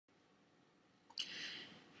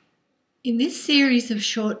In this series of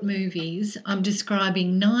short movies, I'm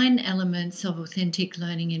describing 9 elements of authentic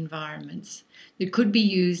learning environments that could be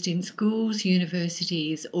used in schools,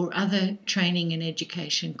 universities, or other training and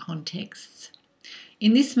education contexts.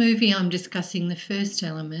 In this movie, I'm discussing the first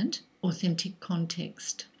element, authentic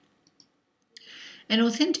context. An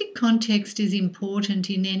authentic context is important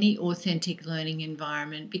in any authentic learning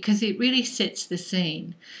environment because it really sets the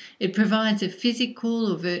scene. It provides a physical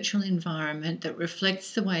or virtual environment that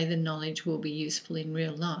reflects the way the knowledge will be useful in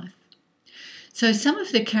real life. So some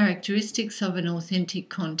of the characteristics of an authentic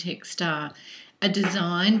context are a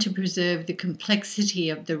design to preserve the complexity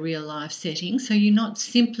of the real life setting, so you're not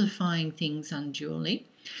simplifying things unduly.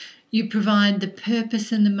 You provide the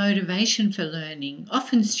purpose and the motivation for learning.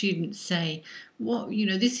 Often students say, well,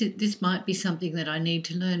 this might be something that I need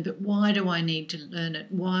to learn, but why do I need to learn it?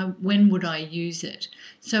 When would I use it?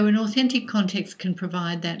 So an authentic context can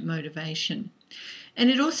provide that motivation. And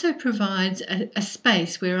it also provides a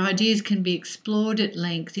space where ideas can be explored at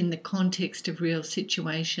length in the context of real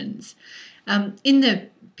situations. In the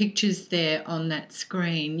pictures there on that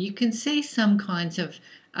screen, you can see some kinds of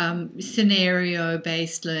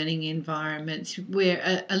scenario-based learning environments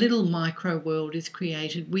where a little micro world is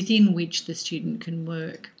created within which the student can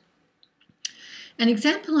work. An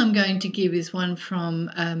example I'm going to give is one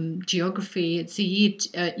from geography. It's a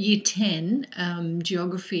year 10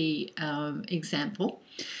 geography example.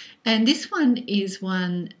 And this one is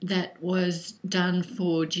one that was done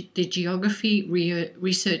for the Geography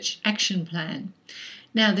Research Action Plan.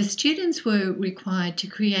 Now, the students were required to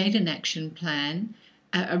create an action plan,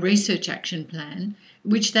 a research action plan,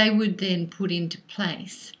 which they would then put into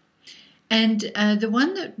place. And the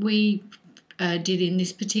one that we did in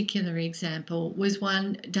this particular example was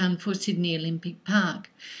one done for Sydney Olympic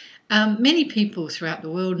Park. Many people throughout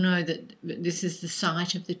the world know that this is the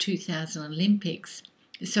site of the 2000 Olympics.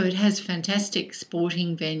 So it has fantastic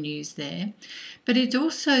sporting venues there, but it's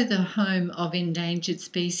also the home of endangered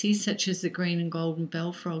species such as the green and golden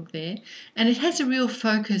bellfrog there, and it has a real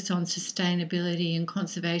focus on sustainability and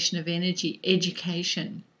conservation of energy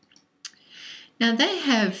education. Now they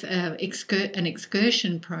have an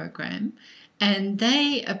excursion program, and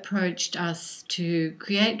they approached us to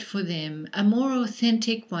create for them a more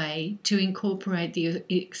authentic way to incorporate the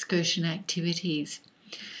excursion activities.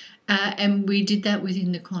 And we did that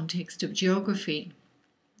within the context of geography.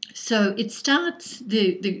 So it starts,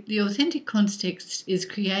 the authentic context is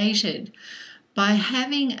created by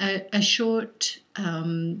having a short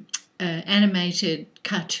animated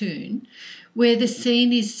cartoon where the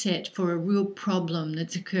scene is set for a real problem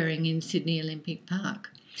that's occurring in Sydney Olympic Park.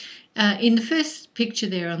 In the first picture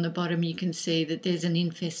there on the bottom, you can see that there's an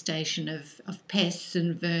infestation of pests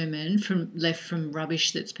and vermin left from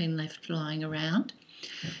rubbish that's been left lying around.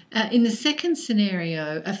 In the second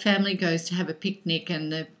scenario, a family goes to have a picnic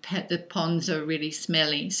and the ponds are really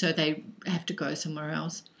smelly, so they have to go somewhere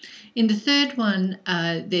else. In the third one,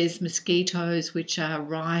 there's mosquitoes which are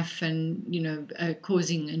rife and,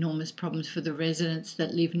 causing enormous problems for the residents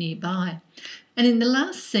that live nearby. And in the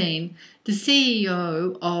last scene, the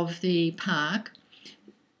CEO of the park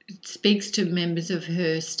speaks to members of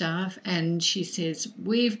her staff and she says,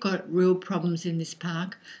 we've got real problems in this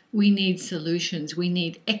park. We need solutions. We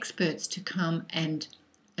need experts to come and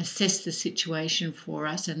assess the situation for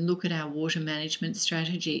us and look at our water management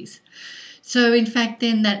strategies. So in fact,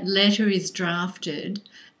 then that letter is drafted,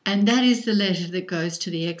 and that is the letter that goes to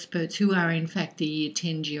the experts who are in fact the Year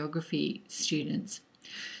 10 geography students.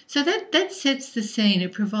 So that sets the scene.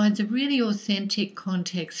 It provides a really authentic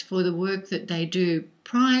context for the work that they do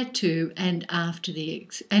prior to and after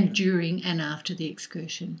during and after the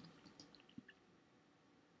excursion.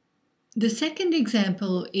 The second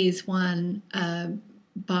example is one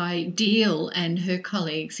by Deal and her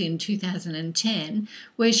colleagues in 2010,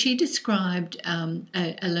 where she described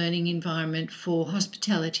a learning environment for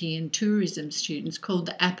hospitality and tourism students called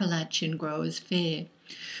the Appalachian Growers Fair,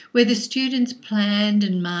 where the students planned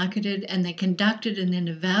and marketed and they conducted and then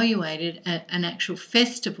evaluated an actual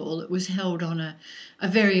festival that was held on a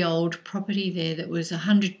very old property there that was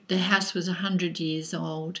the house was 100 years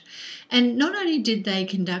old. And not only did they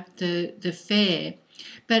conduct the fair,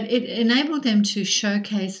 but it enabled them to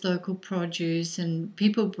showcase local produce, and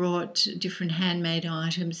people brought different handmade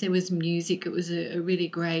items. There was music. It was a really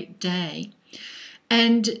great day.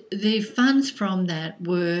 And the funds from that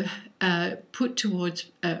were put towards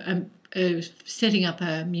setting up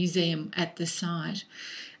a museum at the site.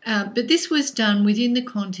 But this was done within the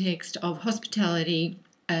context of hospitality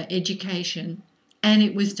education, and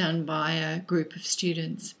it was done by a group of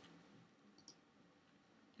students.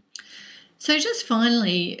 So just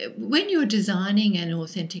finally, when you're designing an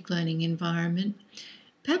authentic learning environment,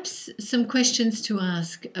 perhaps some questions to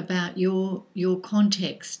ask about your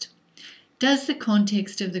context. Does the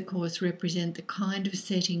context of the course represent the kind of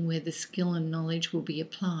setting where the skill and knowledge will be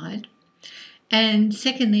applied? And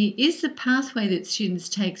secondly, is the pathway that students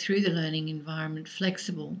take through the learning environment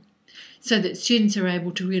flexible so that students are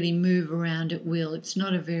able to really move around at will? It's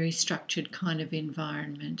not a very structured kind of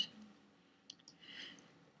environment.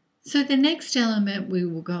 So the next element we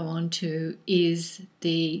will go on to is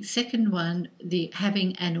the second one, the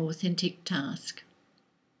having an authentic task.